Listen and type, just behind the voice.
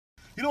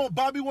You know what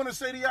Bobby want to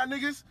say to y'all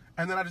niggas?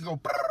 And then I just go,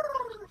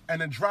 and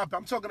then drop it.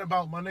 I'm talking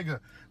about, my nigga,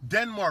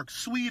 Denmark,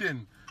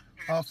 Sweden,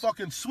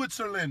 fucking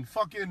Switzerland,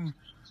 fucking,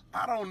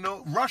 I don't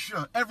know,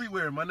 Russia,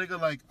 everywhere, my nigga.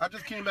 Like, I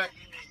just came back.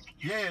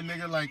 Yeah,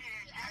 nigga, like.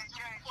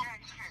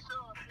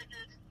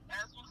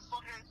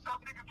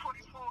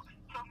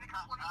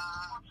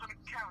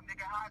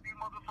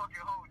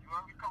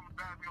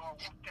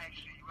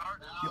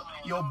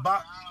 Yo,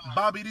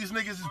 Bobby, these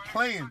niggas is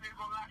playing.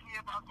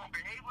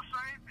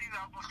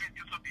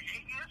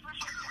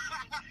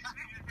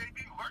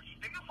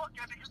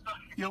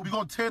 Yo, we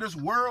gonna tear this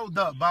world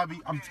up, Bobby.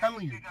 I'm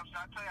telling you.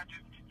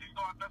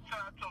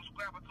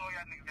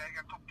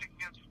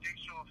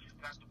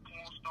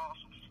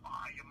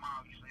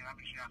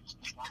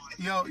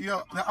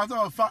 Yo, I'm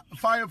talking about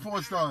fire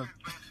porn stars.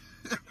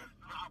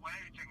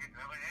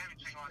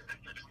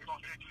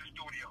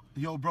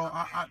 Yo, bro,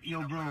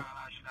 bro.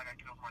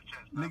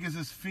 Niggas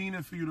is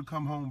fiending for you to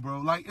come home,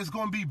 bro. Like, it's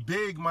gonna be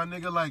big, my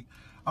nigga. Like,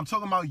 I'm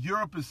talking about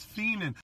Europe is fiending.